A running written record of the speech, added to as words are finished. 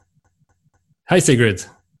Hi Sigrid.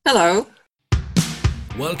 Hello.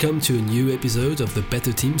 Welcome to a new episode of the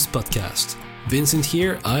Better Teams podcast. Vincent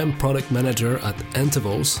here, I am product manager at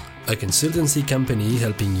Intervals, a consultancy company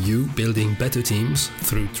helping you building better teams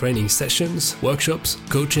through training sessions, workshops,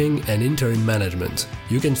 coaching and interim management.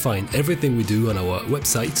 You can find everything we do on our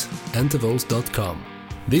website, intervals.com.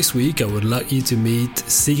 This week I would like you to meet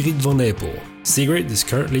Sigrid van Epel. Sigrid is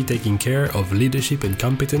currently taking care of leadership and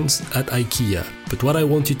competence at IKEA, but what I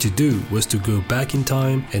wanted to do was to go back in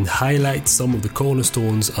time and highlight some of the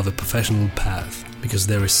cornerstones of a professional path, because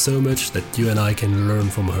there is so much that you and I can learn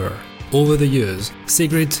from her. Over the years,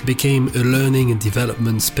 Sigrid became a learning and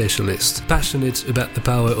development specialist, passionate about the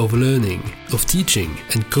power of learning, of teaching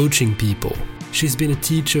and coaching people. She's been a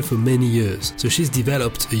teacher for many years, so she's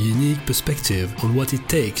developed a unique perspective on what it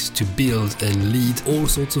takes to build and lead all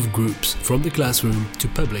sorts of groups, from the classroom to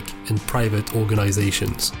public and private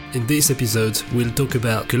organizations. In this episode, we'll talk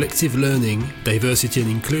about collective learning, diversity and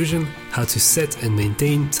inclusion, how to set and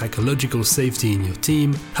maintain psychological safety in your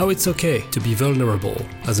team, how it's okay to be vulnerable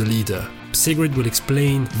as a leader. Sigrid will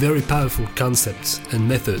explain very powerful concepts and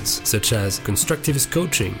methods such as constructivist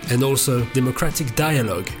coaching and also democratic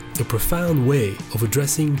dialogue, a profound way of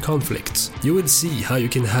addressing conflicts. You will see how you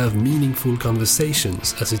can have meaningful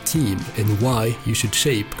conversations as a team and why you should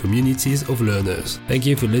shape communities of learners. Thank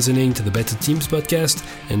you for listening to the Better Teams podcast,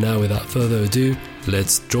 and now without further ado,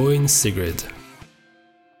 let's join Sigrid.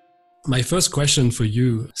 My first question for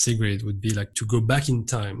you, Sigrid, would be like to go back in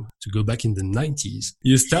time, to go back in the 90s.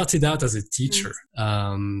 You started out as a teacher.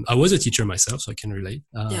 I was a teacher myself, so I can relate.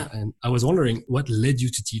 And I was wondering, what led you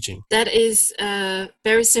to teaching? That is a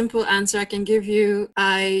very simple answer I can give you.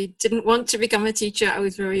 I didn't want to become a teacher. I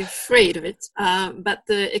was very afraid of it. But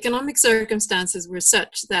the economic circumstances were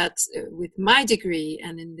such that with my degree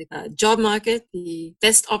and in the job market, the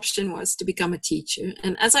best option was to become a teacher.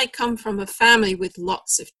 And as I come from a family with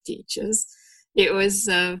lots of teachers, it was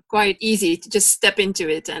quite easy to just step into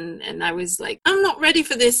it. And I was like, I'm not ready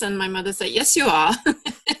for this. And my mother said, yes, you are.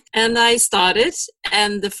 And I started.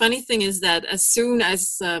 And the funny thing is that as soon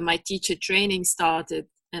as my teacher training started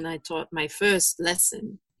and I taught my first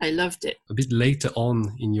lesson, I loved it. A bit later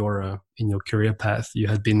on in your career path, you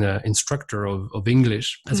had been an instructor of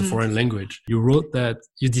English as a foreign language. You wrote that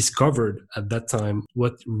you discovered at that time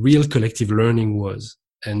what real collective learning was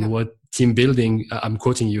and what team building, I'm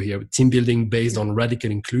quoting you here, team building based on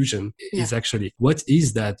radical inclusion is actually. What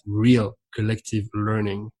is that real collective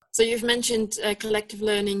learning? So you've mentioned collective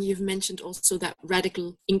learning, you've mentioned also that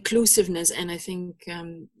radical inclusiveness, and I think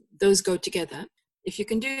those go together. If you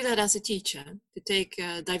can do that as a teacher, to take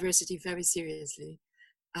diversity very seriously,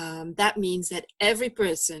 that means that every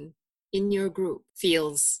person in your group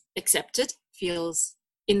feels accepted, feels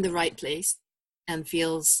in the right place, and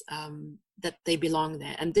feels that they belong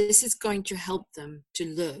there. And this is going to help them to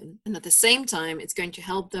learn. And at the same time, it's going to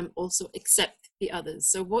help them also accept the others.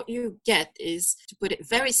 So what you get is, to put it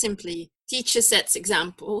very simply, teacher sets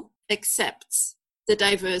example, accepts the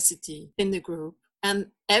diversity in the group, and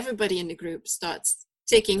everybody in the group starts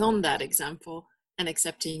taking on that example and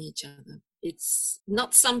accepting each other. It's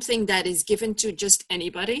not something that is given to just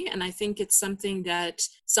anybody. And I think it's something that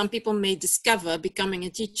some people may discover becoming a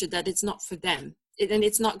teacher, that it's not for them. And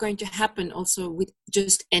it's not going to happen also with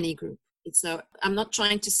just any group. So I'm not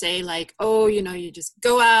trying to say like, oh, you just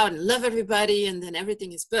go out and love everybody and then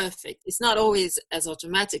everything is perfect. It's not always as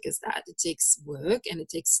automatic as that. It takes work, and it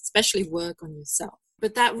takes especially work on yourself.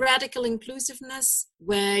 But that radical inclusiveness,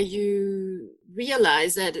 where you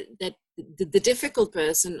realize that the difficult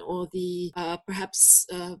person, or the perhaps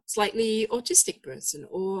slightly autistic person,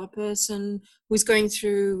 or a person who's going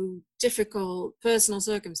through difficult personal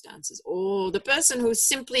circumstances, or the person who's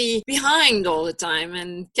simply behind all the time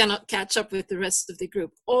and cannot catch up with the rest of the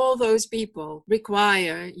group, all those people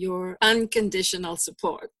require your unconditional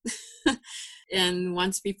support. And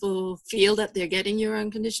once people feel that they're getting your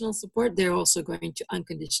unconditional support, they're also going to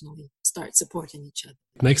unconditionally start supporting each other.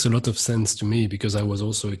 It makes a lot of sense to me, because I was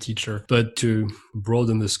also a teacher. But to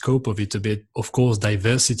broaden the scope of it a bit, of course,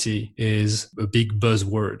 diversity is a big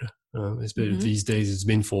buzzword. These days, it's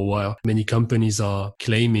been for a while. Many companies are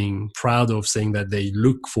claiming, proud of saying that they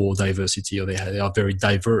look for diversity, or they are very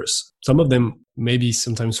diverse. Some of them maybe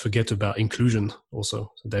sometimes forget about inclusion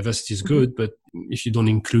also. So diversity is good, but if you don't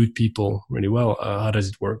include people really well, how does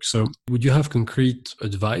it work? So would you have concrete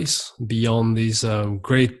advice beyond these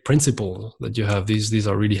great principles that you have? These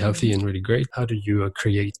are really healthy and really great. How do you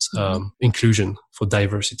create inclusion for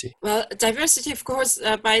diversity? Well, diversity, of course,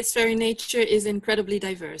 by its very nature is incredibly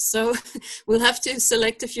diverse. So we'll have to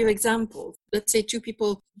select a few examples. Let's say two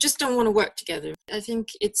people just don't want to work together. I think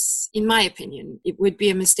it's, in my opinion, it would be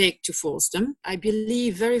a mistake to to force them. I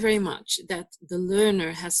believe very, very much that the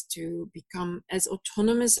learner has to become as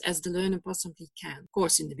autonomous as the learner possibly can. Of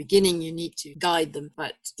course, in the beginning, you need to guide them,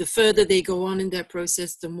 but the further they go on in their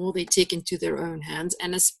process, the more they take into their own hands.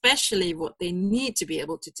 And especially what they need to be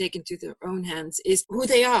able to take into their own hands is who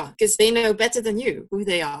they are, because they know better than you who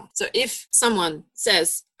they are. So if someone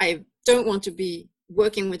says, I don't want to be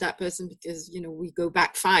working with that person because, you know, we go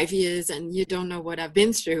back 5 years and you don't know what I've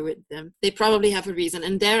been through with them, they probably have a reason.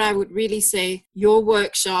 And there I would really say your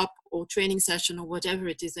workshop or training session or whatever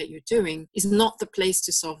it is that you're doing is not the place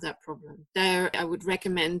to solve that problem. There I would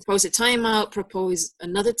recommend propose a timeout, propose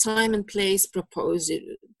another time and place, propose it,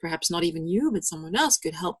 perhaps not even you, but someone else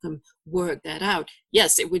could help them work that out.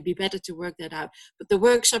 Yes, it would be better to work that out. But the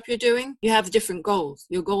workshop you're doing, you have different goals.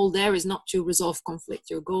 Your goal there is not to resolve conflict.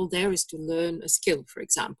 Your goal there is to learn a skill, for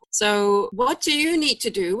example. So what do you need to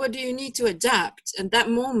do? What do you need to adapt at that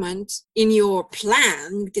moment in your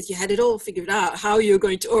plan? Because you had it all figured out how you're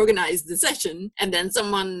going to organize the session, and then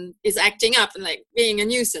someone is acting up and like being a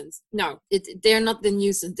nuisance. No, they're not the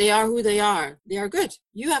nuisance. They are who they are. They are good.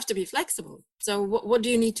 You have to be flexible. So what do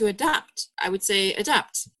you need to adapt? I would say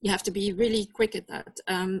adapt. You have to be really quick at that.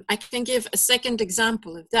 I can give a second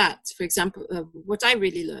example of that. For example, what I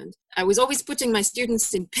really learned. I was always putting my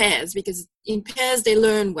students in pairs because in pairs they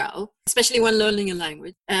learn well, especially when learning a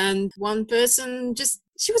language. And one person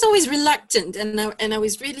she was always reluctant, and I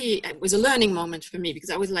was really, it was a learning moment for me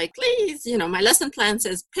because I was like, please, you know, my lesson plan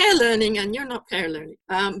says pair learning and you're not pair learning.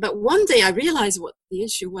 But one day I realized what the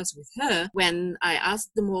issue was with her when I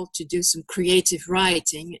asked them all to do some creative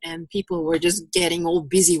writing and people were just getting all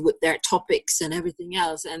busy with their topics and everything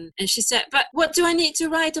else. And she said, but what do I need to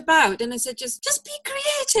write about? And I said, just be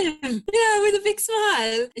creative, with a big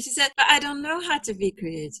smile. And she said, but I don't know how to be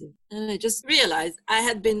creative. And I just realized I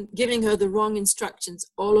had been giving her the wrong instructions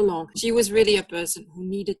all along. She was really a person who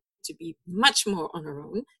needed to be much more on her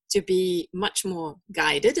own, to be much more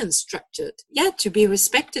guided and structured, to be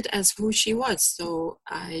respected as who she was. So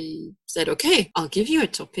I said, okay, I'll give you a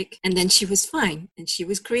topic. And then she was fine. And she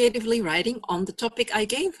was creatively writing on the topic I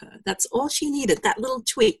gave her. That's all she needed, that little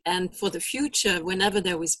tweak. And for the future, whenever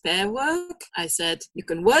there was pair work, I said, you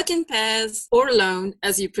can work in pairs or alone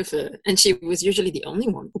as you prefer. And she was usually the only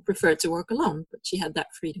one who preferred to work alone, but she had that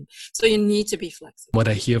freedom. So you need to be flexible. What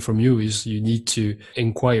I hear from you is you need to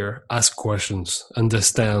inquire, ask questions,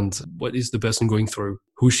 understand what is the person going through,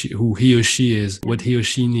 who he or she is, what he or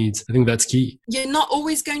she needs. I think that's key. You're not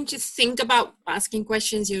always going to think about asking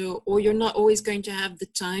questions, you're not always going to have the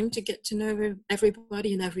time to get to know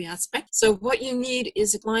everybody in every aspect. So what you need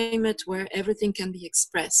is a climate where everything can be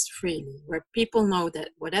expressed freely, where people know that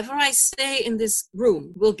whatever I say in this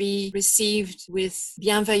room will be received with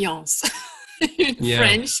bienveillance. In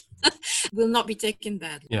French, will not be taken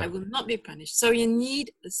badly. I will not be punished. So you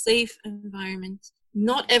need a safe environment.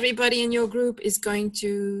 Not everybody in your group is going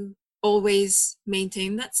to always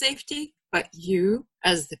maintain that safety, but you,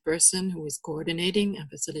 as the person who is coordinating and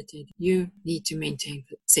facilitating, you need to maintain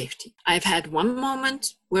safety. I've had one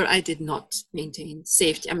moment where I did not maintain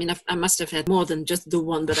safety. I mean, I must have had more than just the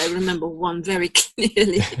one, but I remember one very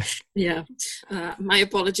clearly. My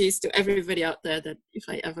apologies to everybody out there that if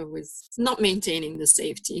I ever was not maintaining the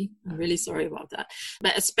safety, I'm really sorry about that.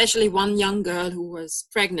 But especially one young girl who was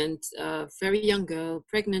pregnant, a very young girl,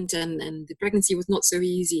 pregnant, and the pregnancy was not so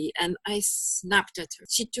easy. And I snapped at her.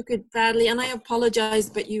 She took it badly, and I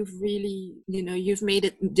apologized, but you've really, you've made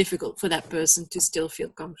it difficult for that person to still feel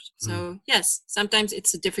comfortable. So yes, sometimes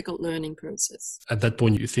it's a difficult learning process. At that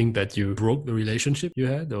point, you think that you broke the relationship you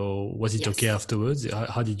had, or was it okay afterwards?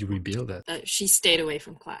 How did you rebuild that? She stayed away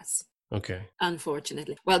from class. Okay.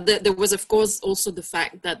 Unfortunately. Well, there was, of course, also the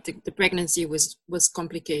fact that the pregnancy was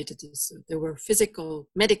complicated. So there were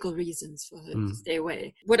medical reasons for her to stay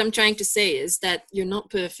away. What I'm trying to say is that you're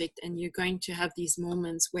not perfect and you're going to have these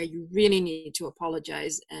moments where you really need to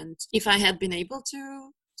apologize. And if I had been able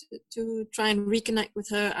to try and reconnect with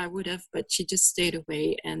her, I would have, but she just stayed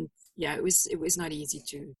away. And it was not easy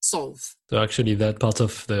to solve. So actually that part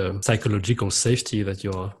of the psychological safety that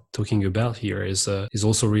you're talking about here is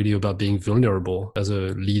also really about being vulnerable as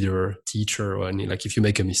a leader, teacher, or if you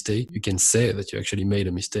make a mistake, you can say that you actually made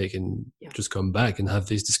a mistake and just come back and have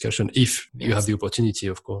this discussion if you have the opportunity,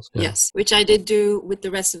 of course. Yes, which I did do with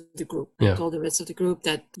the rest of the group. I told the rest of the group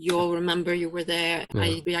that you all remember you were there.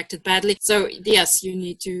 I reacted badly. So yes, you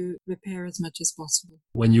need to repair as much as possible.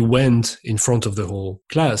 When you went in front of the whole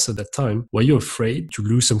class at that time, were you afraid to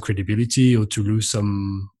lose some credibility or to lose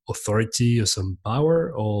some authority or some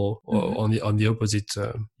power, or on the opposite,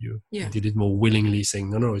 you did it more willingly, saying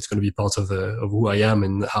no, it's going to be part of who I am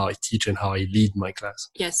and how I teach and how I lead my class?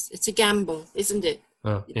 Yes, it's a gamble, isn't it?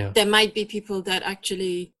 Yeah. There might be people that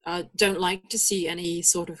actually don't like to see any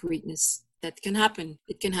sort of weakness. That can happen.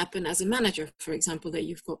 It can happen as a manager, for example, that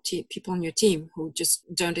you've got people on your team who just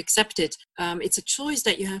don't accept it. It's a choice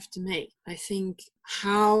that you have to make. I think,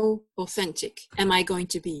 how authentic am I going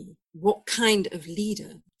to be? What kind of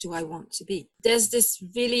leader do I want to be? There's this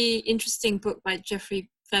really interesting book by Jeffrey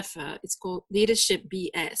Pfeffer. It's called Leadership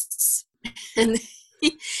BS. And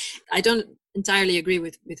I don't entirely agree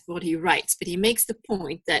with what he writes, but he makes the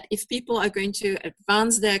point that if people are going to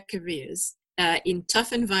advance their careers in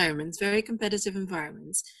tough environments, very competitive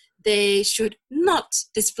environments, they should not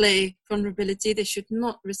display vulnerability. They should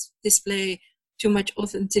not display too much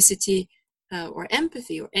authenticity or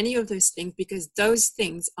empathy or any of those things, because those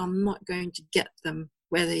things are not going to get them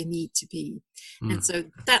where they need to be. And so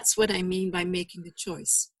that's what I mean by making the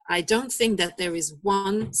choice. I don't think that there is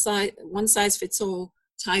one size fits all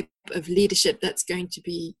type of leadership that's going to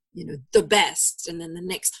be, the best, and then the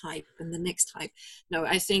next hype and the next hype. No,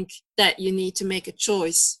 I think that you need to make a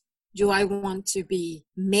choice. Do I want to be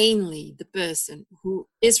mainly the person who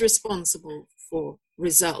is responsible for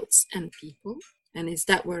results and people? And is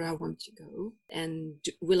that where I want to go? And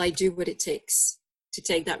will I do what it takes to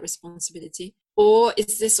take that responsibility? Or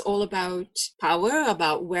is this all about power,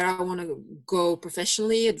 about where I want to go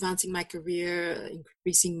professionally, advancing my career,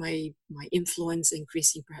 increasing my influence,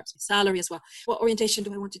 increasing perhaps my salary as well? What orientation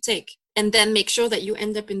do I want to take? And then make sure that you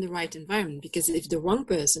end up in the right environment, because if the wrong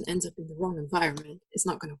person ends up in the wrong environment, it's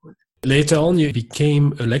not going to work. Later on, you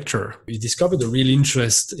became a lecturer. You discovered a real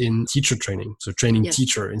interest in teacher training, so training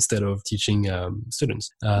teacher instead of teaching students,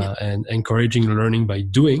 and encouraging learning by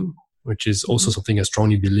doing, which is also something I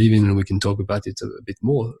strongly believe in, and we can talk about it a bit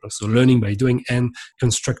more. So learning by doing and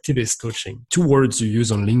constructivist coaching. 2 words you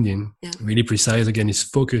use on LinkedIn, really precise again, is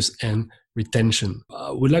focus and retention.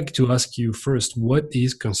 I would like to ask you first, what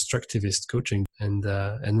is constructivist coaching,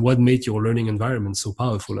 and what made your learning environment so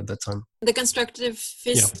powerful at that time? The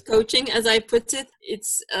constructivist coaching, as I put it,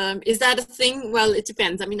 it's is that a thing? Well, it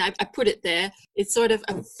depends. I mean, I put it there. It's sort of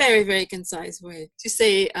a very, very concise way to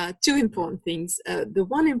say 2 important things. The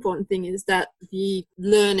one important thing is that the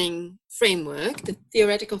learning framework, the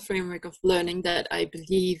theoretical framework of learning that I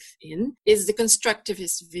believe in, is the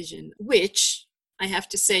constructivist vision, which I have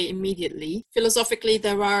to say immediately, philosophically,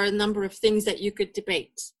 there are a number of things that you could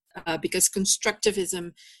debate, because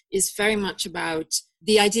constructivism is very much about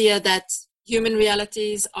the idea that human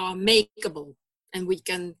realities are makeable and we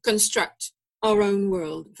can construct our own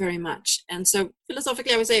world very much. And so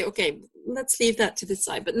philosophically, I would say, okay, let's leave that to the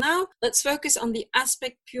side. But now let's focus on the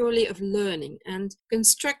aspect purely of learning. And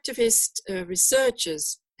constructivist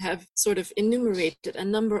researchers have sort of enumerated a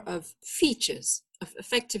number of features of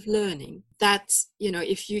effective learning that,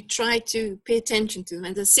 if you try to pay attention to them,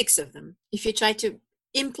 and there's 6 of them, if you try to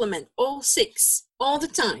implement all 6 all the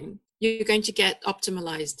time, you're going to get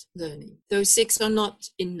optimized learning. Those 6 are not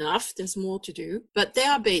enough. There's more to do, but they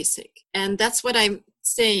are basic. And that's what I'm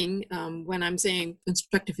saying when I'm saying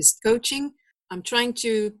constructivist coaching. I'm trying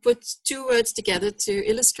to put 2 words together to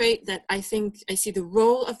illustrate that I think I see the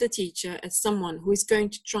role of the teacher as someone who is going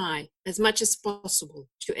to try as much as possible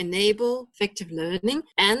to enable effective learning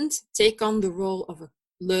and take on the role of a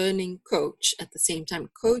learning coach at the same time,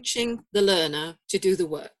 coaching the learner to do the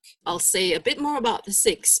work. I'll say a bit more about the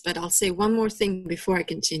 6, but I'll say one more thing before I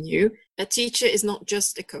continue. A teacher is not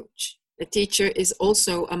just a coach. A teacher is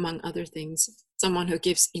also, among other things, someone who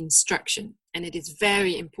gives instruction. And it is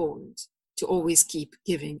very important to always keep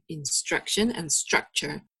giving instruction and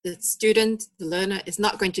structure. The student, the learner, is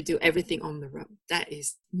not going to do everything on their own. That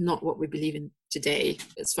is not what we believe in today,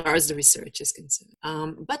 as far as the research is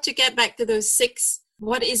concerned. But to get back to those 6,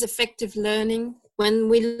 what is effective learning? When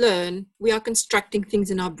we learn, we are constructing things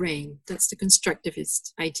in our brain. That's the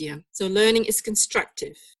constructivist idea. So learning is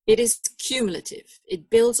constructive. It is cumulative. It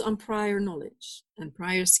builds on prior knowledge and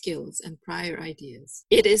prior skills and prior ideas.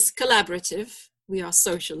 It is collaborative. We are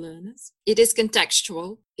social learners. It is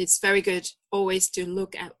contextual. It's very good always to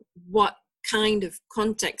look at what kind of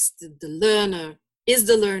context the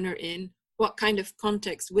learner in, what kind of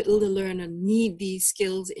context will the learner need these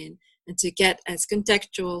skills in, and to get as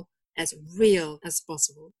contextual, as real as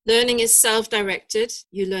possible. Learning is self-directed.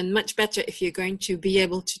 You learn much better if you're going to be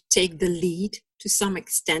able to take the lead to some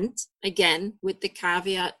extent, again, with the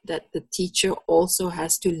caveat that the teacher also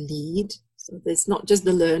has to lead. So there's not just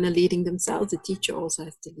the learner leading themselves, the teacher also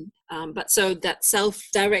has to lead. But so that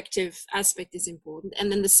self-directive aspect is important.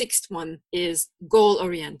 And then the 6th one is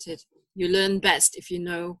goal-oriented. You learn best if you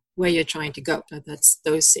know where you're trying to go. So that's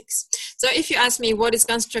those 6. So if you ask me what is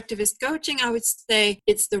constructivist coaching, I would say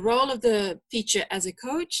it's the role of the teacher as a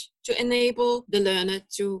coach to enable the learner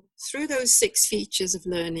to, through those 6 features of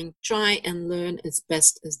learning, try and learn as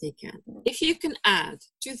best as they can. If you can add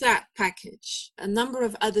to that package a number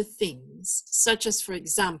of other things, such as, for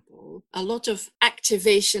example, a lot of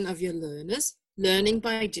activation of your learners, learning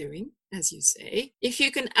by doing, as you say. If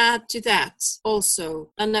you can add to that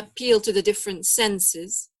also an appeal to the different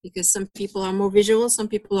senses, because some people are more visual, some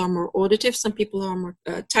people are more auditive, some people are more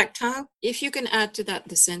tactile. If you can add to that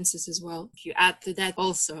the senses as well, if you add to that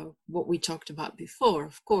also what we talked about before,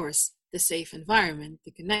 of course, the safe environment,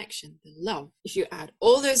 the connection, the love. If you add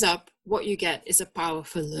all those up, what you get is a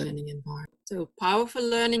powerful learning environment. So powerful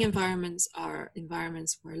learning environments are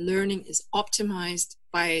environments where learning is optimized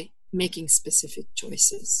by making specific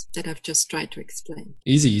choices that I've just tried to explain.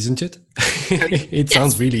 Easy, isn't it? It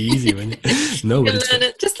sounds really easy when you learn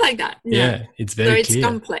it just like that. Yeah, it's very clear. It's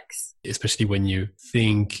complex. Especially when you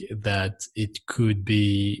think that it could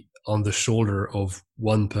be on the shoulder of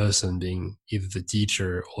one person, being either the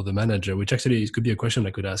teacher or the manager, which actually it could be a question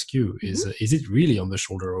I could ask you, is it really on the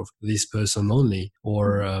shoulder of this person only?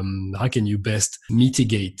 Or how can you best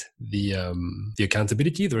mitigate the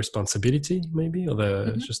accountability, the responsibility maybe, or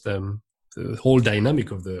the whole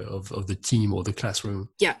dynamic of the team or the classroom?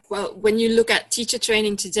 Yeah, well, when you look at teacher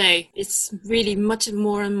training today, it's really much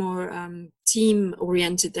more and more team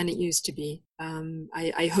oriented than it used to be.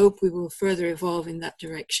 I hope we will further evolve in that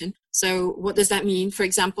direction. So what does that mean? For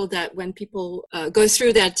example, that when people go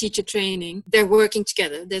through their teacher training, they're working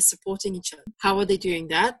together, they're supporting each other. How are they doing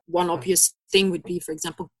that? One obvious thing would be, for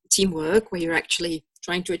example, teamwork, where you're actually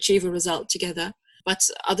trying to achieve a result together. But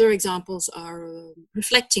other examples are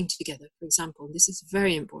reflecting together, for example. This is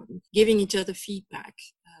very important. Giving each other feedback,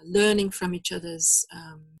 learning from each other's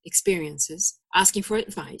experiences, asking for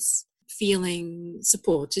advice, feeling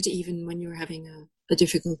supported even when you're having a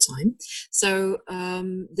difficult time. So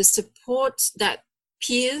the support that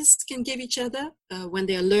peers can give each other when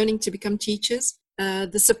they are learning to become teachers,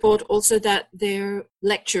 the support also that their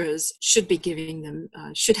lecturers should be giving them,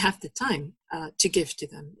 should have the time to give to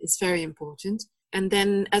them, is very important. And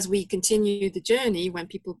then as we continue the journey, when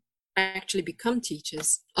people actually become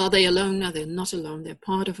teachers, are they alone? Are they not alone? They're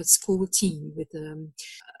part of a school team with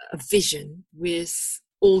a vision, with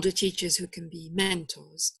older teachers who can be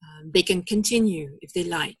mentors. They can continue, if they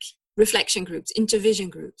like, reflection groups, intervision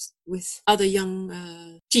groups with other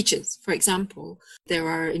young teachers. For example, there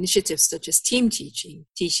are initiatives such as team teaching,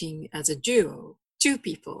 teaching as a duo, 2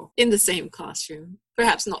 people in the same classroom,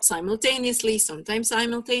 perhaps not simultaneously, sometimes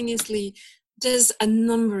simultaneously. There's a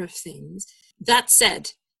number of things. That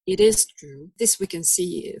said, it is true, this we can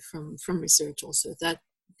see from research also, that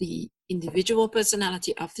the individual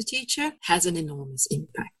personality of the teacher has an enormous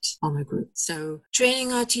impact on a group. So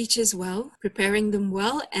training our teachers well, preparing them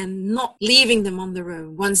well, and not leaving them on their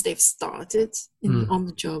own once they've started on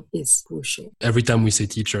the job is crucial. Every time we say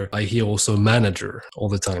teacher, I hear also manager all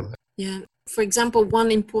the time. Yeah. For example,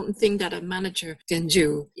 one important thing that a manager can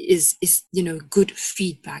do is good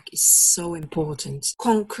feedback is so important.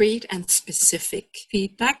 Concrete and specific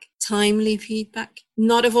feedback, timely feedback,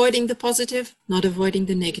 not avoiding the positive, not avoiding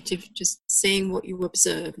the negative, just saying what you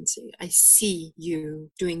observe and say, I see you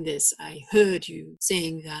doing this. I heard you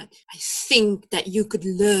saying that. I think that you could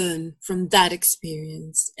learn from that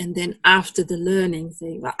experience. And then after the learning,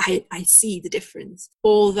 saying, well, I see the difference.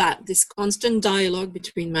 All that, this constant dialogue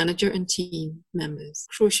between manager and team members,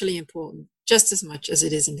 crucially important, just as much as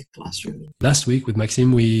it is in the classroom. Last week with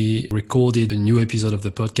Maxime, we recorded a new episode of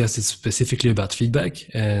the podcast. It's specifically about feedback.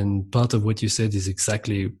 And part of what you said is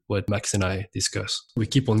exactly what Max and I discuss. We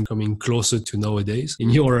keep on coming closer to nowadays in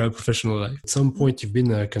your professional life. At some point, you've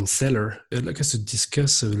been a counselor. I'd like us to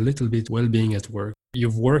discuss a little bit well-being at work.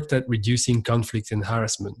 You've worked at reducing conflict and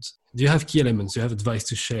harassment. Do you have key elements? Do you have advice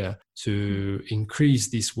to share to increase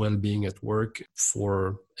this well-being at work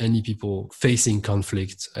for any people facing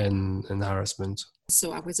conflict and harassment?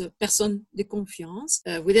 So I was a personne de confiance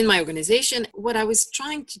within my organization. What I was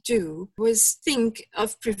trying to do was think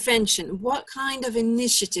of prevention. What kind of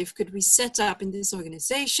initiative could we set up in this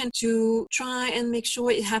organization to try and make sure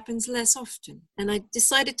it happens less often? And I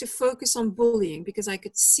decided to focus on bullying because I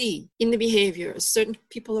could see in the behavior of certain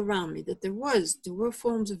people around me that there were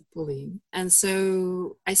forms of bullying. And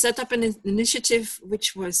so I set up an initiative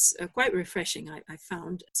which was quite refreshing, I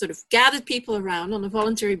found. Sort of gathered people around on a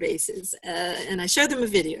voluntary basis and I showed them a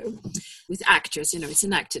video with actors, it's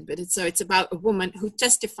enacted, but it's about a woman who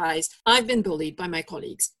testifies, I've been bullied by my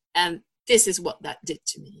colleagues and this is what that did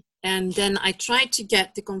to me. And then I tried to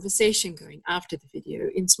get the conversation going after the video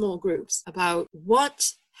in small groups about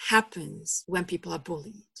what happens when people are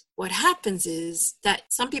bullied. What happens is that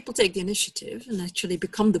some people take the initiative and actually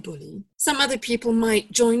become the bully. Some other people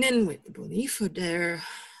might join in with the bully for their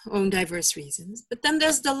own diverse reasons. But then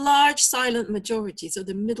there's the large silent majority, so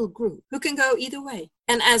the middle group, who can go either way.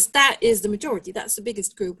 And as that is the majority, that's the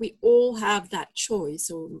biggest group, we all have that choice,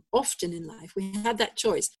 or often in life, we have that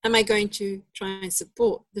choice. Am I going to try and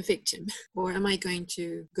support the victim? Or am I going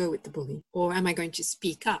to go with the bully? Or am I going to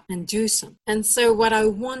speak up and do something? And so what I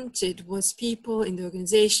wanted was people in the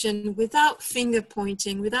organization, without finger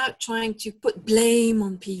pointing, without trying to put blame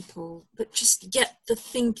on people, but just get the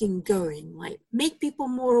thinking going, like make people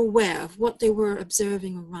more aware of what they were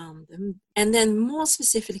observing around them. And then more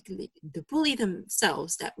specifically, the bully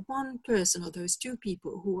themselves, that one person or those two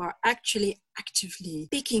people who are actually actively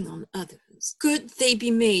picking on others, could they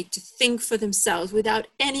be made to think for themselves without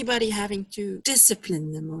anybody having to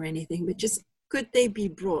discipline them or anything, but just could they be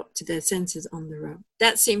brought to their senses on their own?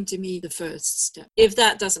 That seemed to me the first step. If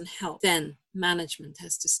that doesn't help, then management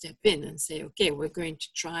has to step in and say, okay, we're going to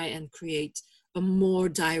try and create a more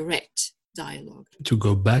direct dialogue. To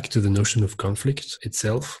go back to the notion of conflict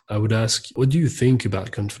itself, I would ask, what do you think about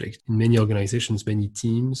conflict? In many organizations, many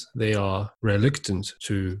teams, they are reluctant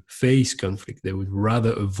to face conflict. They would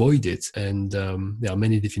rather avoid it. And there are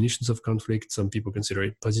many definitions of conflict. Some people consider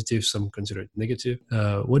it positive, some consider it negative.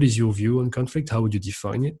 What is your view on conflict? How would you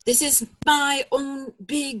define it? This is my own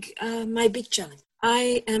big challenge.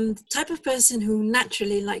 I am the type of person who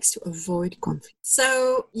naturally likes to avoid conflict.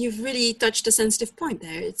 So you've really touched a sensitive point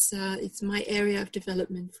there. It's my area of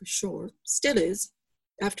development for sure. Still is,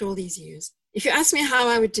 after all these years. If you ask me how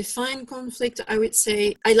I would define conflict, I would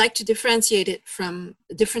say I like to differentiate it from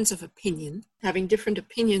a difference of opinion. Having different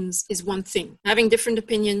opinions is one thing. Having different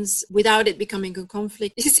opinions without it becoming a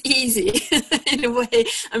conflict is easy in a way.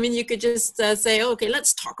 I mean, you could just say, okay,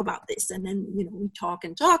 let's talk about this. And then, we talk,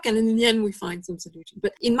 and in the end, we find some solution.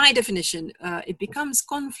 But in my definition, it becomes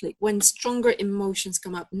conflict when stronger emotions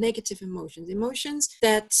come up, negative emotions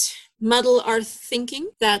that muddle our thinking,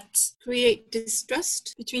 that create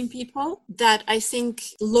distrust between people, that I think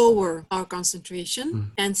lower our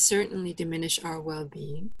concentration and certainly diminish our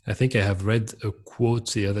well-being. I think I have read a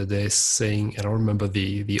quote the other day saying, I don't remember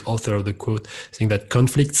the author of the quote, saying that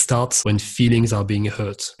conflict starts when feelings are being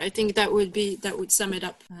hurt. I think that would sum it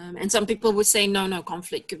up. And some people would say, no,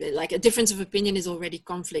 conflict, like a difference of opinion is already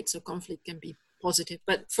conflict, so conflict can be positive.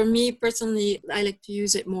 But for me personally, I like to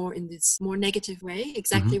use it more in this more negative way,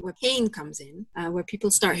 exactly where pain comes in, where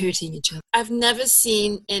people start hurting each other. I've never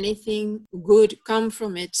seen anything good come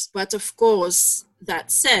from it. But of course,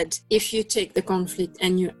 that said, if you take the conflict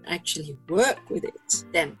and you actually work with it,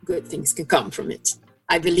 then good things can come from it.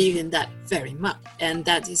 I believe in that very much. And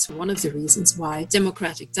that is one of the reasons why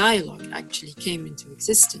democratic dialogue actually came into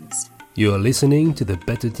existence. You are listening to the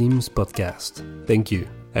Better Teams podcast. Thank you.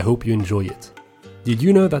 I hope you enjoy it. Did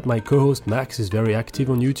you know that my co-host Max is very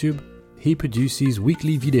active on YouTube? He produces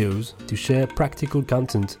weekly videos to share practical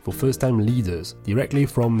content for first-time leaders directly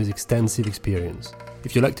from his extensive experience.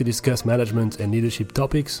 If you like to discuss management and leadership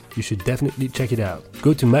topics, you should definitely check it out.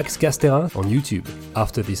 Go to Max Casterin on YouTube,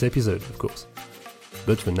 after this episode, of course.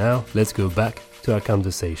 But for now, let's go back to our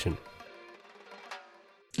conversation.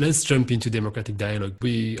 Let's jump into democratic dialogue.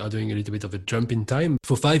 We are doing a little bit of a jump in time.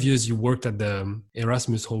 For 5 years, you worked at the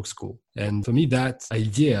Erasmus Hawk School. And for me, that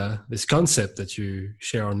idea, this concept that you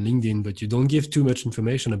share on LinkedIn, but you don't give too much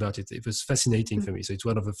information about it, it was fascinating for me. So it's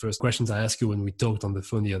one of the first questions I asked you when we talked on the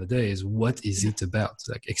phone the other day is, what is it about?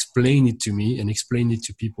 Like, explain it to me and explain it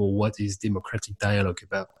to people. What is democratic dialogue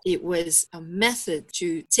about? It was a method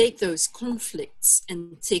to take those conflicts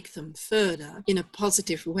and take them further in a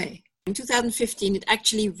positive way. In 2015, it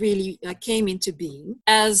actually really came into being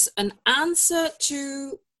as an answer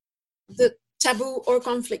to the taboo or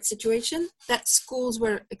conflict situation that schools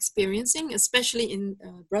were experiencing, especially in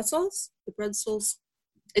Brussels, the Brussels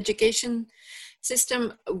education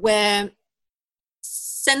system, where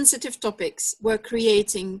sensitive topics were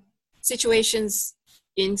creating situations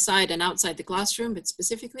inside and outside the classroom, but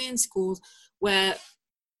specifically in schools, where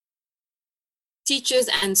teachers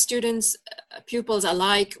and students, pupils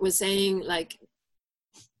alike, were saying, like,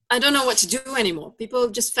 I don't know what to do anymore. People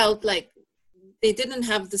just felt like they didn't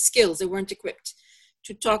have the skills, they weren't equipped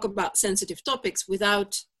to talk about sensitive topics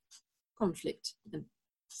without conflict and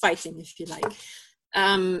fighting, if you like.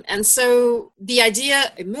 And so the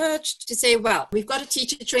idea emerged to say, well, we've got a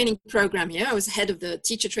teacher training program here. I was head of the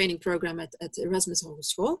teacher training program at Erasmus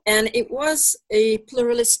Hogeschool. And it was a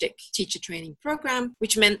pluralistic teacher training program,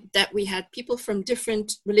 which meant that we had people from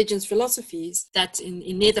different religions, philosophies that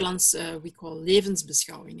in Netherlands we call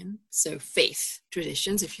levensbeschouwingen, so faith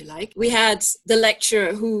traditions, if you like. We had the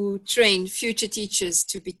lecturer who trained future teachers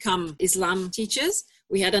to become Islam teachers.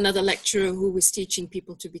 We had another lecturer who was teaching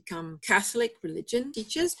people to become Catholic religion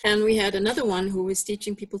teachers. And we had another one who was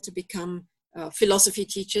teaching people to become philosophy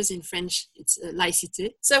teachers. In French, it's laïcité.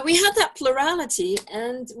 So we had that plurality,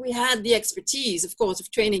 and we had the expertise, of course,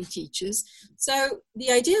 of training teachers. So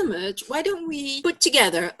the idea emerged, why don't we put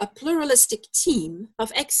together a pluralistic team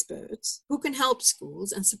of experts who can help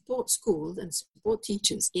schools and support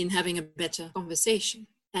teachers in having a better conversation?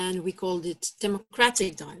 And we called it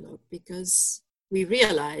democratic dialogue, because we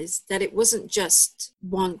realized that it wasn't just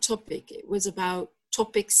one topic. It was about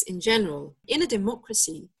topics in general. In a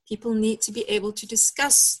democracy, people need to be able to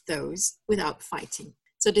discuss those without fighting.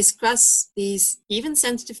 So discuss these even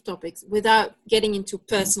sensitive topics without getting into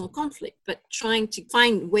personal conflict, but trying to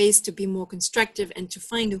find ways to be more constructive and to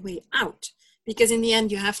find a way out. Because in the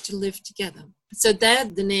end, you have to live together. So there,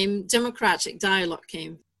 the name democratic dialogue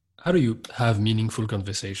came. How do you have meaningful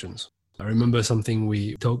conversations? I remember something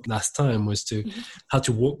we talked last time was to how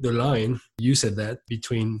to walk the line. You said that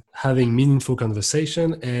between having meaningful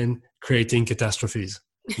conversation and creating catastrophes.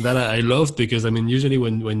 That I loved, because I mean, usually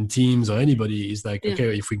when teams or anybody is like,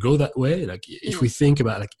 okay, if we go that way, like if we think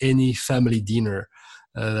about like any family dinner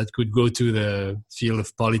that could go to the field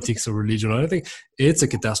of politics or religion or anything, it's a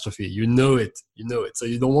catastrophe. You know it. So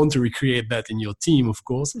you don't want to recreate that in your team, of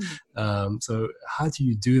course. So how do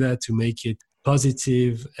you do that to make it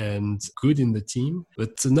positive and good in the team,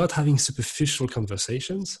 but not having superficial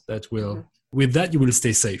conversations that will, with that you will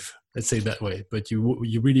stay safe, let's say that way, but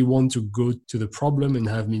you really want to go to the problem and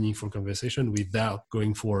have meaningful conversation without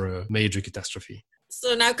going for a major catastrophe.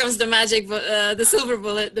 So now comes the magic, the silver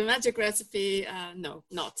bullet, the magic recipe. No,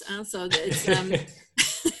 not. So it's...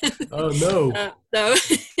 Oh, no. No.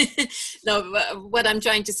 No, what I'm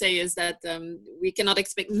trying to say is that we cannot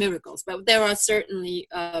expect miracles, but there are certainly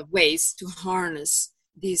ways to harness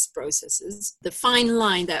these processes. The fine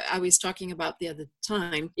line that I was talking about the other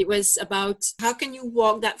time, it was about how can you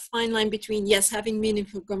walk that fine line between, yes, having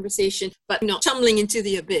meaningful conversation, but not tumbling into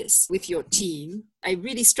the abyss with your team. I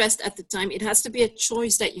really stressed at the time, it has to be a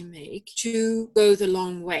choice that you make to go the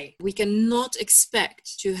long way. We cannot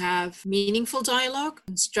expect to have meaningful dialogue,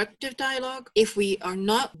 constructive dialogue, if we are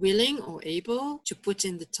not willing or able to put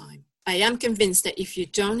in the time. I am convinced that if you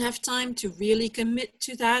don't have time to really commit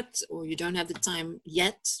to that, or you don't have the time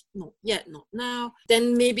not now,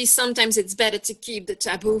 then maybe sometimes it's better to keep the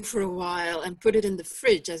taboo for a while and put it in the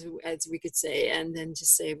fridge, as we could say, and then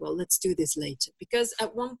just say, well, let's do this later. Because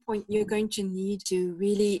at one point you're going to need to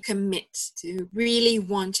really commit, to really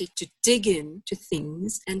want it, to dig in to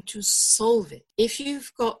things and to solve it. If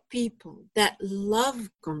you've got people that love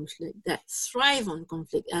conflict, that thrive on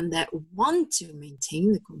conflict, and that want to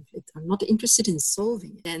maintain the conflict, are not interested in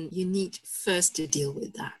solving it, then you need first to deal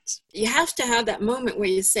with that. You have to have that moment where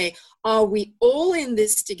you say, are we all in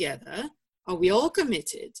this together? Are we all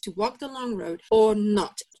committed to walk the long road or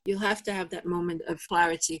not? You'll have to have that moment of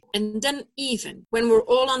clarity. And then even when we're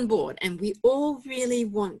all on board and we all really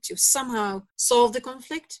want to somehow solve the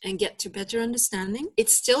conflict and get to better understanding,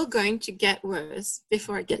 it's still going to get worse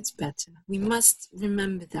before it gets better. We must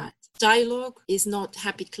remember that. Dialogue is not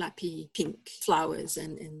happy, clappy, pink flowers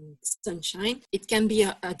and sunshine. It can be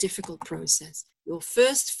a difficult process. Your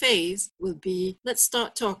first phase will be, let's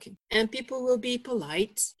start talking. And people will be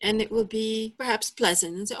polite and it will be perhaps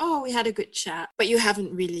pleasant and say, oh, we had a good chat, but you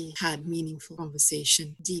haven't really had meaningful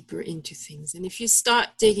conversation deeper into things. And if you start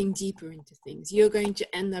digging deeper into things, you're going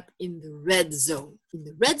to end up in the red zone. In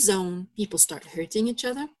the red zone, people start hurting each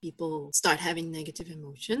other. People start having negative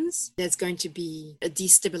emotions. There's going to be a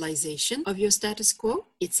destabilization of your status quo.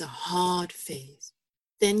 It's a hard phase.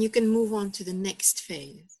 Then you can move on to the next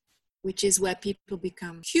phase, which is where people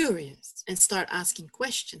become curious and start asking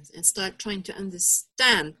questions and start trying to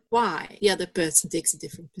understand why the other person takes a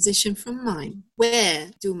different position from mine. Where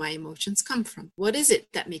do my emotions come from? What is it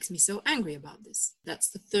that makes me so angry about this? That's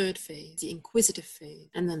the third phase, the inquisitive phase.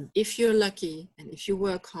 And then if you're lucky and if you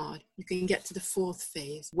work hard, you can get to the fourth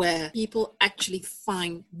phase where people actually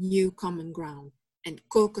find new common ground and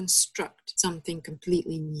co-construct something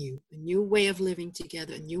completely new, a new way of living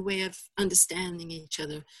together, a new way of understanding each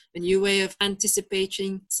other, a new way of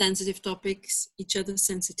anticipating sensitive topics, each other's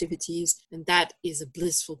sensitivities, and that is a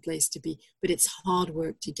blissful place to be, but it's hard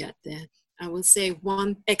work to get there. I will say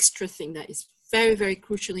one extra thing that is very, very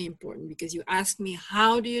crucially important, because you ask me,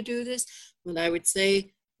 how do you do this? Well, I would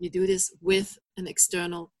say you do this with an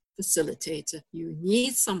external facilitator. You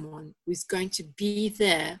need someone who's going to be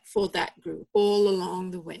there for that group all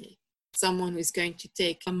along the way. Someone who's going to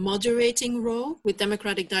take a moderating role. With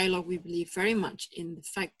democratic dialogue, we believe very much in the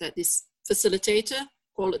fact that this facilitator,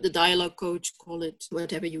 call it the dialogue coach, call it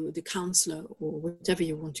whatever the counselor or whatever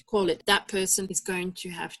you want to call it, that person is going to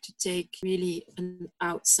have to take really an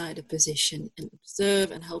outsider position and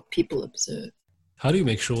observe and help people observe. How do you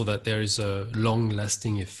make sure that there is a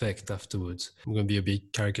long-lasting effect afterwards? I'm going to be a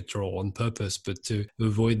bit caricatural on purpose, but to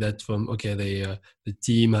avoid that from, the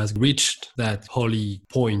team has reached that holy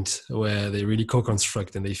point where they really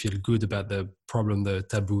co-construct and they feel good about the problem, the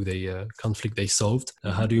taboo, the conflict they solved.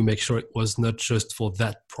 How do you make sure it was not just for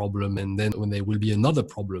that problem, and then when there will be another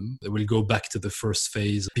problem, they will go back to the first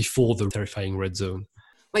phase before the terrifying red zone?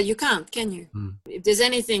 Well, you can't, can you? If there's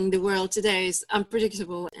anything, the world today is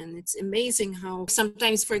unpredictable, and it's amazing how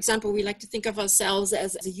sometimes, for example, we like to think of ourselves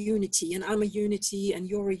as a unity, and I'm a unity and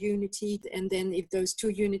you're a unity, and then if those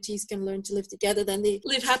two unities can learn to live together, then they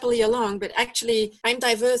live happily along. But actually, I'm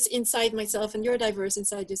diverse inside myself and you're diverse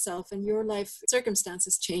inside yourself, and your life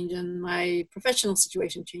circumstances change, and my professional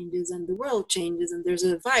situation changes, and the world changes, and there's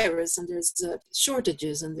a virus, and there's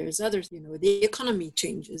shortages, and there's others, the economy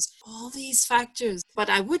changes, all these factors. But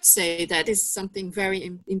I would say that is something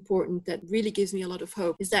very important that really gives me a lot of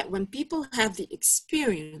hope, is that when people have the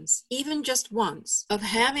experience, even just once, of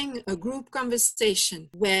having a group conversation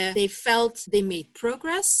where they felt they made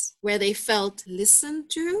progress, where they felt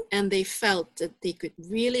listened to, and they felt that they could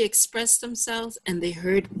really express themselves, and they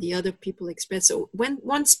heard the other people express. So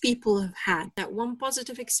once people have had that one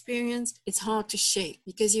positive experience, it's hard to shake,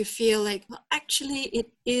 because you feel like, well, actually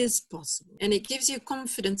it is possible. And it gives you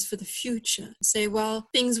confidence for the future. Say, well,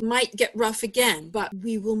 things might get rough again, but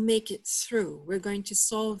we will make it through. We're going to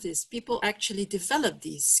solve this. People actually develop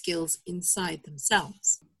these skills inside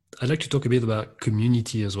themselves. I'd like to talk a bit about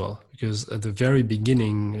community as well, because at the very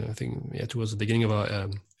beginning, I think towards the beginning of our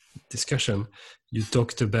discussion, you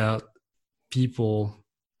talked about people,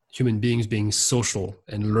 human beings being social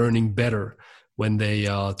and learning better when they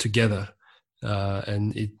are together.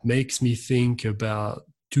 And it makes me think about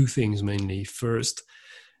two things mainly. First,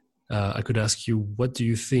 I could ask you, what do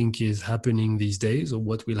you think is happening these days, or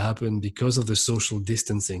what will happen because of the social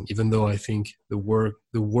distancing? Even though I think the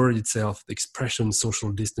word itself, the expression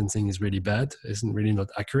social distancing is really bad, isn't really not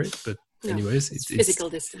accurate. But anyways, it's physical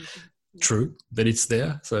distancing. True, but it's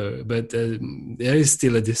there. So, but there is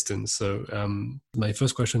still a distance. So my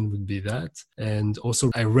first question would be that. And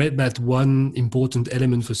also, I read that one important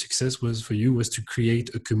element for success was to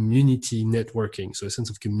create a community networking, so a sense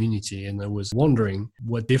of community. And I was wondering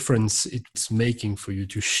what difference it's making for you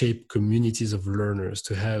to shape communities of learners,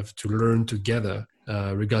 to learn together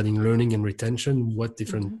regarding learning and retention. What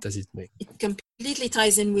difference does it make? It completely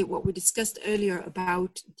ties in with what we discussed earlier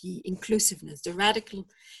about the inclusiveness, the radical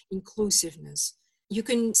inclusiveness. You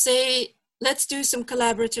can say, let's do some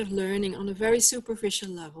collaborative learning on a very superficial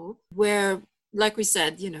level where, like we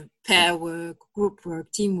said, pair work, group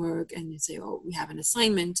work, teamwork, and you say, oh, we have an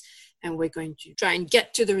assignment and we're going to try and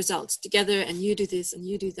get to the results together, and you do this and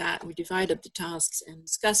you do that. We divide up the tasks and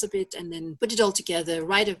discuss a bit and then put it all together,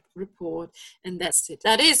 write a report, and that's it.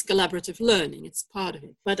 That is collaborative learning. It's part of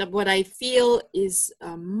it. But what I feel is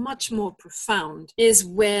much more profound is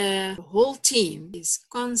where the whole team is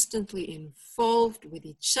constantly involved with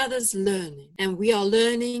each other's learning, and we are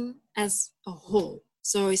learning as a whole.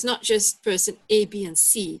 So it's not just person A, B, and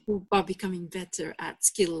C who are becoming better at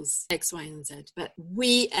skills X, Y, and Z, but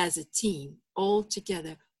we as a team all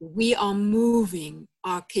together, we are moving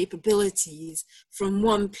our capabilities from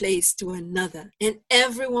one place to another, and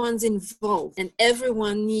everyone's involved, and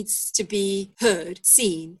everyone needs to be heard,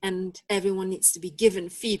 seen, and everyone needs to be given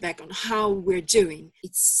feedback on how we're doing.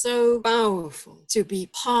 It's so powerful to be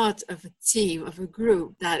part of a team, of a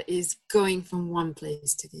group that is going from one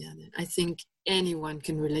place to the other. I think anyone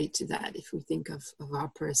can relate to that if we think of our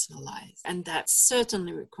personal lives. And that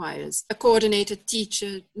certainly requires a coordinator,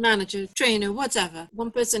 teacher, manager, trainer, whatever.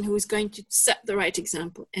 One person who is going to set the right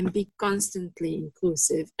example and be constantly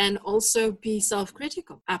inclusive, and also be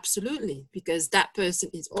self-critical. Absolutely. Because that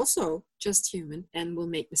person is also just human and will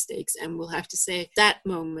make mistakes and will have to say, that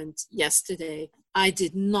moment yesterday, I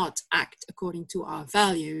did not act according to our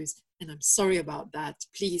values, and I'm sorry about that.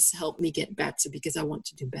 Please help me get better because I want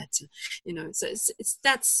to do better. So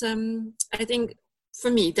that's I think for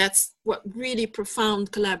me, that's what really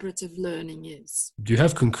profound collaborative learning is. Do you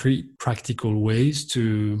have concrete, practical ways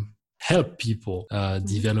to help people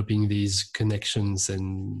developing these connections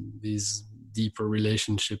and these deeper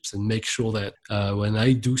relationships and make sure that when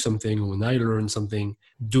I do something, or when I learn something,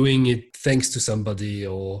 doing it thanks to somebody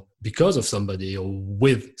or because of somebody or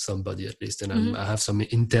with somebody at least. And I have some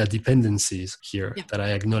interdependencies here that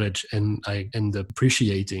I acknowledge and I end up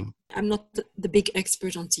appreciating. I'm not the big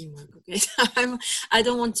expert on teamwork, okay? I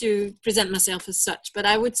don't want to present myself as such, but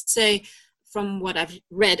I would say from what I've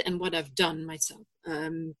read and what I've done myself,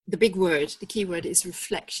 the key word is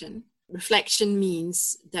reflection. Reflection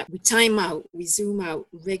means that we time out, we zoom out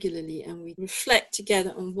regularly, and we reflect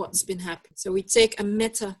together on what's been happening. So we take a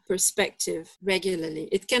meta perspective regularly.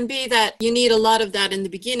 It can be that you need a lot of that in the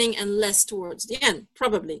beginning and less towards the end,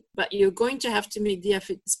 probably. But you're going to have to make the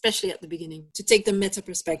effort, especially at the beginning, to take the meta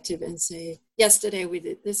perspective and say, yesterday we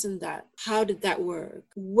did this and that. How did that work?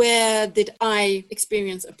 Where did I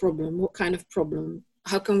experience a problem? What kind of problem?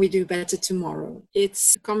 How can we do better tomorrow?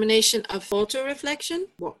 It's a combination of auto-reflection.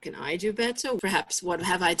 What can I do better? Perhaps what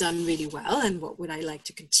have I done really well and what would I like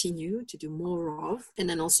to continue to do more of? And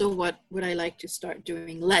then also what would I like to start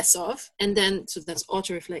doing less of? And then, so that's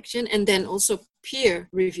auto-reflection. And then also peer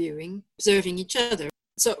reviewing, observing each other.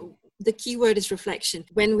 So the key word is reflection.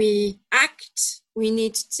 When we act, we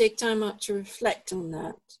need to take time out to reflect on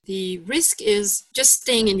that. The risk is just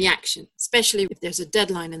staying in the action, especially if there's a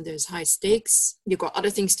deadline and there's high stakes. You've got other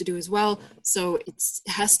things to do as well. So it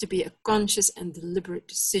has to be a conscious and deliberate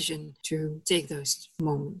decision to take those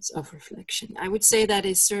moments of reflection. I would say that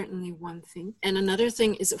is certainly one thing. And another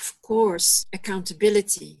thing is, of course,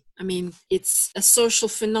 accountability. I mean, it's a social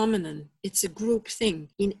phenomenon. It's a group thing.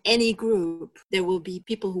 In any group, there will be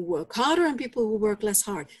people who work harder and people who work less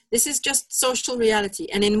hard. This is just social reality.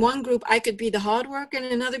 And in one group, I could be the hard worker, and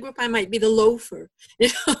in another group, I might be the loafer.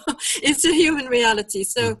 It's a human reality.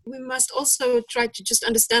 So we must also try to just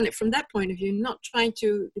understand it from that point of view, not trying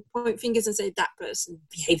to point fingers and say that person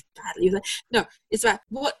behaved badly. No, it's about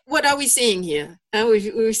what are we seeing here? And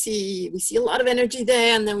we see a lot of energy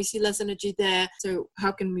there, and then we see less energy there. So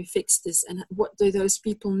how can we fix this? And what do those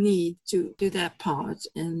people need to do their part?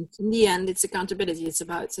 And in the end, it's accountability. It's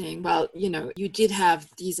about saying, well, you did have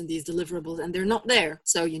these and these deliverables, and they're not there.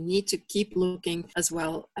 So you need to keep looking as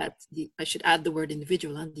well at I should add the word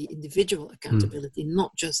individual, and the individual accountability,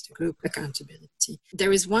 not just group accountability.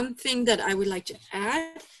 There is one thing that I would like to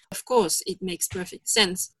add. Of course, it makes perfect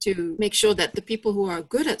sense to make sure that the people who are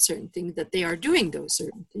good at certain things, that they are doing those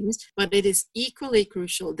certain things, but it is equally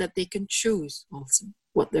crucial that they can choose also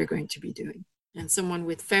what they're going to be doing. And someone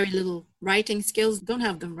with very little writing skills, don't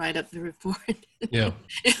have them write up the report. Yeah,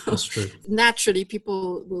 that's true. Naturally,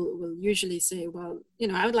 people will usually say, well,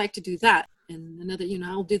 I would like to do that. And another,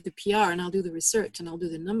 I'll do the PR and I'll do the research and I'll do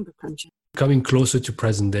the number crunching. Coming closer to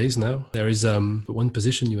present days now, there is one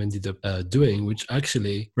position you ended up doing, which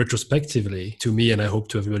actually, retrospectively, to me, and I hope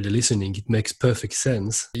to everybody listening, it makes perfect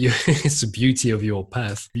sense. It's the beauty of your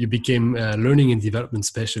path. You became a learning and development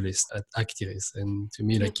specialist at Actiris. And to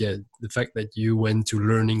me, the fact that you went to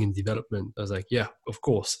learning and development, I was like, yeah, of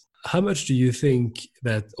course. How much do you think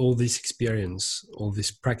that all this experience, all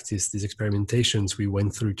this practice, these experimentations we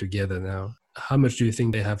went through together now, how much do you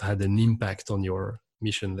think they have had an impact on your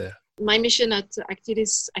mission there? My mission at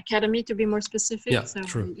Actiris Academy, to be more specific. Yeah, so,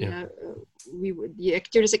 true. Yeah. The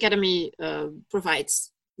Actiris Academy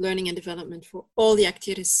provides learning and development for all the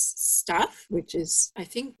Actiris staff, which is, I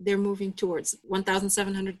think they're moving towards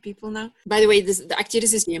 1,700 people now. By the way, the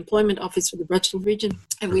Actiris is the employment office for the Brussels region,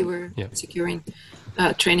 and we were securing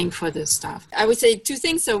training for the staff. I would say two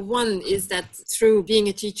things. So one is that through being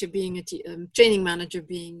a teacher, being a training manager,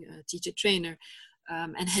 being a teacher trainer,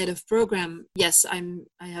 and head of program, yes, I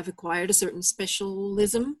have acquired a certain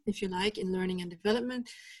specialism, if you like, in learning and development.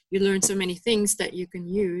 You learn so many things that you can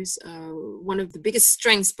use. One of the biggest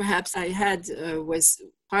strengths perhaps I had was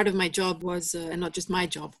part of my job was, and not just my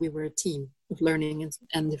job, we were a team of learning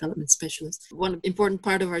and development specialists. One important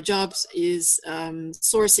part of our jobs is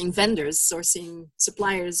sourcing vendors, sourcing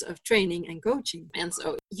suppliers of training and coaching. And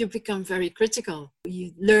so you become very critical.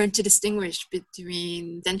 You learn to distinguish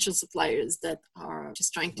between potential suppliers that are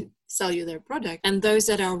just trying to sell you their product and those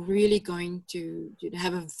that are really going to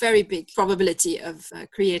have a very big probability of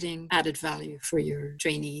creating added value for your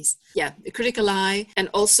trainees. Yeah, the critical eye, and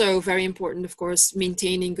also very important, of course,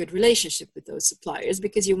 maintaining good relationship with those suppliers,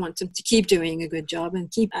 because you want them to keep doing a good job and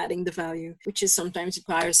keep adding the value, which is sometimes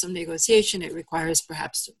requires some negotiation. It requires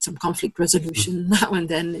perhaps some conflict resolution now and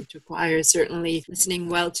then. It requires certainly listening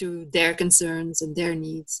well to their concerns and their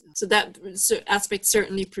needs. So that aspect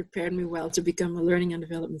certainly prepared me well to become a learning and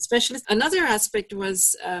development specialist. Another aspect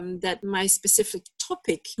was that my specific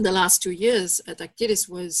topic the last 2 years at Actiris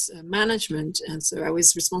was management. And so I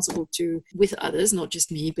was responsible to, with others, not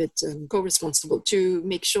just me, but co-responsible to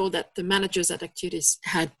make sure that the managers at Actiris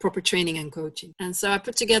had proper training and coaching. And so I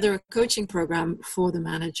put together a coaching program for the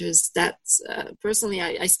managers that personally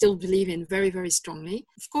I still believe in very, very strongly.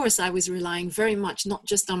 Of course, I was relying very much not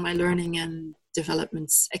just on my learning and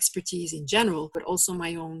development's expertise in general, but also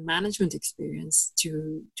my own management experience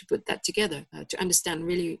to put that together, to understand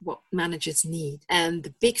really what managers need. And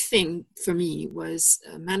the big thing for me was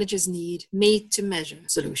managers need made to measure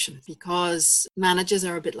solutions, because managers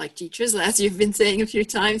are a bit like teachers, as you've been saying a few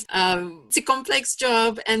times. It's a complex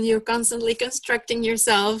job and you're constantly constructing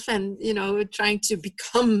yourself and, trying to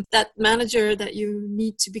become that manager that you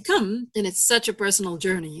need to become. And it's such a personal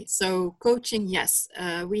journey. So coaching, yes,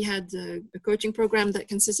 we had a coaching program that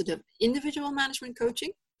consisted of individual management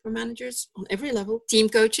coaching for managers on every level, team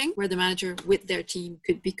coaching, where the manager with their team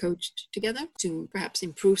could be coached together to perhaps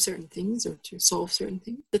improve certain things or to solve certain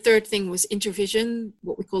things. The third thing was intervision,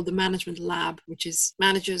 what we call the management lab, which is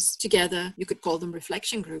managers together. You could call them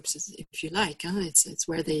reflection groups if you like. It's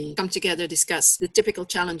where they come together, discuss the typical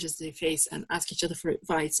challenges they face and ask each other for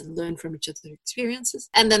advice and learn from each other's experiences.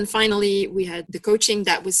 And then finally, we had the coaching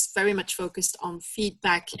that was very much focused on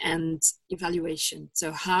feedback and evaluation.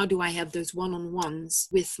 So how do I have those one-on-ones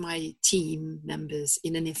with my team members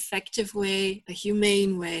in an effective way, a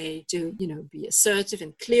humane way, to be assertive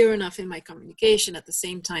and clear enough in my communication, at the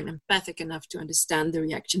same time empathic enough to understand the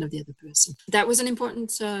reaction of the other person. That was an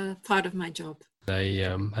important part of my job. I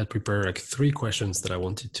had prepared 3 questions that I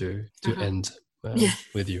wanted to end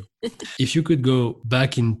with you. If you could go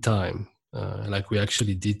back in time, like we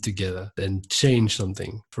actually did together, and change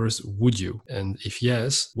something, first, would you? And if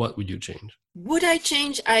yes, what would you change? Would I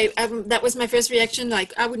change? That was my first reaction.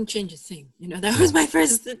 Like, I wouldn't change a thing. That was my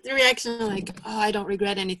first reaction. Like, I don't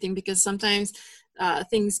regret anything, because sometimes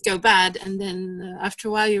things go bad, and then after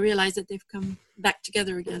a while you realize that they've come back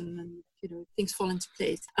together again, and things fall into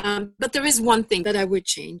place. But there is one thing that I would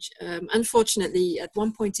change. Unfortunately, at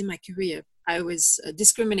one point in my career, I was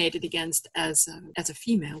discriminated against as a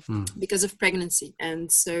female because of pregnancy,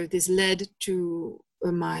 and so this led to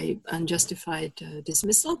my unjustified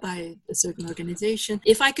dismissal by a certain organization.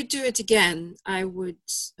 If I could do it again, I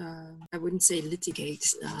wouldn't say litigate,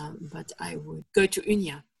 but I would go to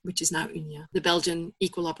UNIA, which is now UNIA, the Belgian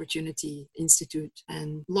Equal Opportunity Institute,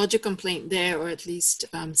 and lodge a complaint there, or at least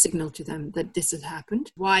signal to them that this has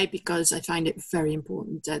happened. Why? Because I find it very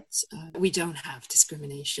important that we don't have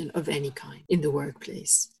discrimination of any kind in the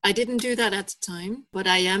workplace. I didn't do that at the time, but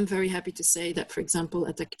I am very happy to say that, for example,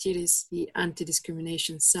 at Actiris, the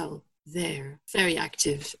anti-discrimination cell there, very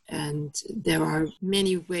active, and there are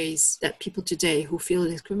many ways that people today who feel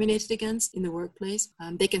discriminated against in the workplace,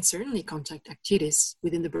 they can certainly contact Actiris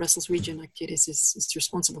within the Brussels region. Actiris is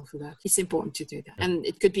responsible for that. It's important to do that, and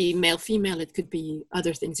it could be male, female, it could be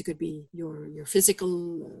other things. It could be your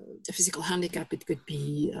physical handicap. It could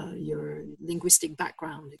be your linguistic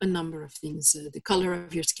background. A number of things. The color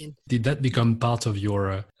of your skin. Did that become part of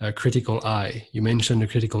your critical eye? You mentioned the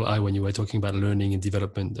critical eye when you were talking about learning and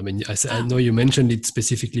development. I mean, I know you mentioned it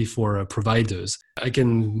specifically for providers. I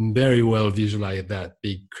can very well visualize that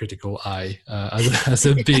big critical eye as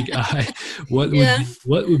a big eye. What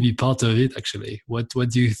would be part of it actually? What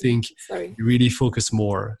do you think you really focus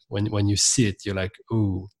more when you see it? You're like,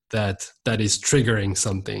 ooh, that is triggering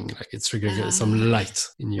something, like it's triggering some light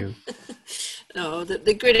in you. No,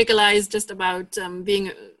 the critical eye is just about being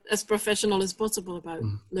as professional as possible about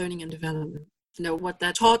learning and development. What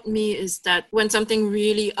that taught me is that when something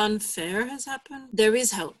really unfair has happened, there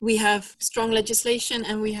is help. We have strong legislation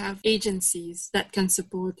and we have agencies that can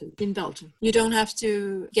support it in Belgium. You don't have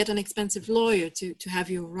to get an expensive lawyer to have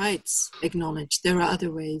your rights acknowledged. There are other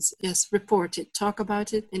ways. Yes, report it, talk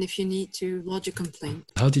about it, and if you need to, lodge a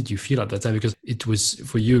complaint. How did you feel at that time? Because it was,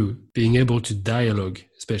 for you, being able to dialogue,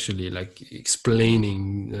 especially like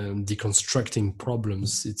explaining, deconstructing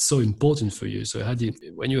problems, it's so important for you. So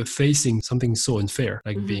when you were facing something so unfair,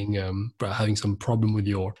 like being having some problem with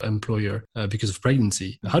your employer because of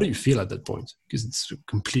pregnancy, how do you feel at that point? Because it's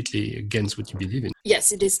completely against what you believe in.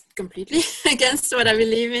 Yes, it is completely against what I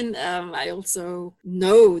believe in. I also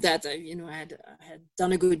know that I had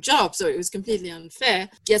done a good job, so it was completely unfair.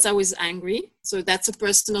 Yes, I was angry. So that's a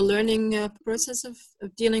personal learning process of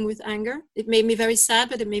dealing with anger. It made me very sad,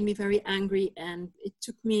 but it made me very angry. And it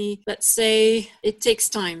took me, let's say, it takes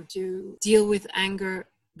time to deal with anger,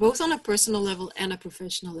 both on a personal level and a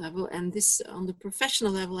professional level. And this, on the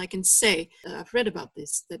professional level, I can say, I've read about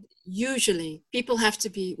this, that usually people have to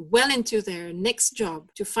be well into their next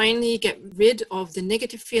job to finally get rid of the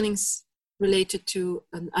negative feelings related to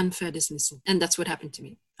an unfair dismissal. And that's what happened to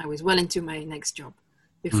me. I was well into my next job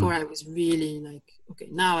before I was really like, okay,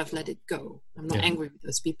 now I've let it go. I'm not angry with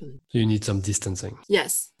those people. So you need some distancing.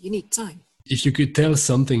 Yes, you need time. If you could tell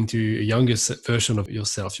something to a younger version of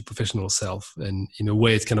yourself, your professional self, and in a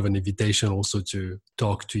way it's kind of an invitation also to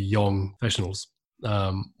talk to young professionals,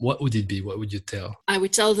 what would it be? What would you tell? I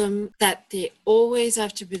would tell them that they always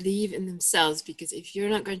have to believe in themselves, because if you're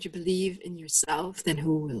not going to believe in yourself, then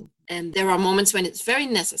who will? And there are moments when it's very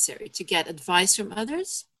necessary to get advice from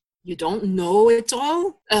others. You don't know it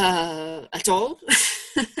all at all.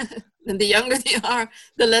 And the younger you are,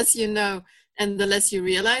 the less you know, and the less you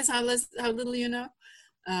realize how little you know.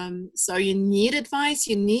 So you need advice,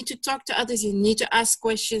 you need to talk to others, you need to ask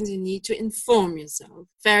questions, you need to inform yourself.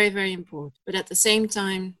 Very, very important. But at the same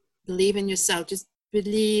time, believe in yourself. Just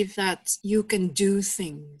believe that you can do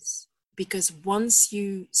things. Because once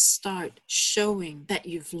you start showing that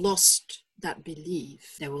you've lost that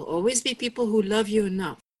belief, there will always be people who love you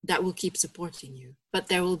enough that will keep supporting you. But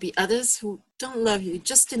there will be others who don't love you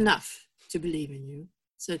just enough to believe in you.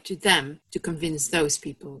 So to them, to convince those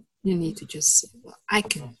people, you need to just say, well, I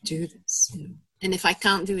can do this. You know? And if I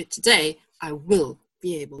can't do it today, I will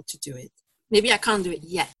be able to do it. Maybe I can't do it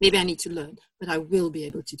yet. Maybe I need to learn, but I will be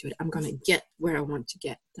able to do it. I'm going to get where I want to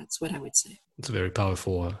get. That's what I would say. It's a very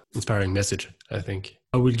powerful, inspiring message, I think.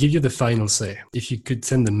 I will give you the final say. If you could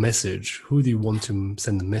send a message, who do you want to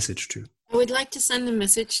send the message to? I would like to send a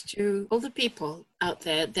message to all the people out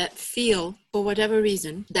there that feel, for whatever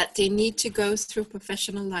reason, that they need to go through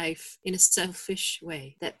professional life in a selfish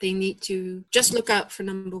way, that they need to just look out for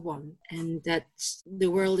number one, and that the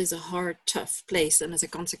world is a hard, tough place, and as a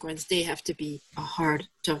consequence, they have to be a hard,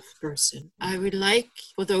 tough person. I would like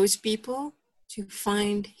for those people to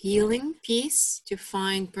find healing, peace, to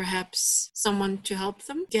find perhaps someone to help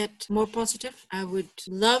them get more positive. I would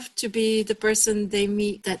love to be the person they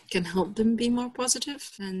meet that can help them be more positive.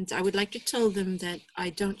 And I would like to tell them that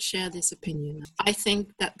I don't share this opinion. I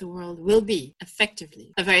think that the world will be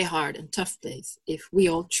effectively a very hard and tough place if we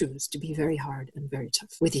all choose to be very hard and very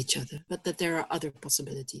tough with each other, but that there are other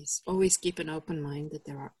possibilities. Always keep an open mind that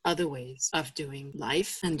there are other ways of doing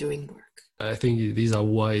life and doing work. I think these are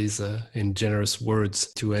wise and generous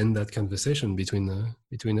words to end that conversation between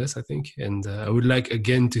us, I think. And I would like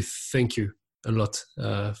again to thank you a lot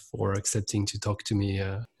for accepting to talk to me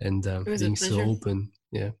and being so open,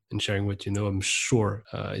 and sharing what you know. I'm sure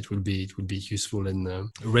it will be useful and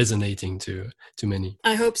resonating to many.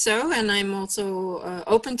 I hope so, and I'm also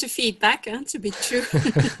open to feedback to be true,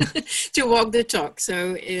 to walk the talk.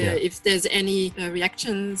 So if there's any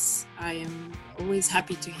reactions, I am always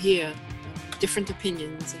happy to hear different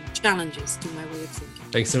opinions and challenges to my way of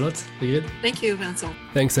thinking. Thanks a lot, Brigitte. Thank you, Vincent.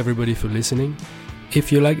 Thanks everybody for listening.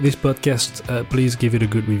 If you like this podcast, please give it a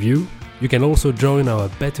good review. You can also join our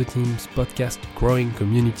Better Teams podcast growing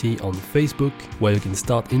community on Facebook, where you can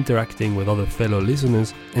start interacting with other fellow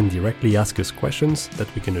listeners and directly ask us questions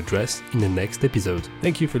that we can address in the next episode.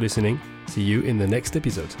 Thank you for listening. See you in the next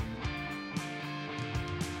episode.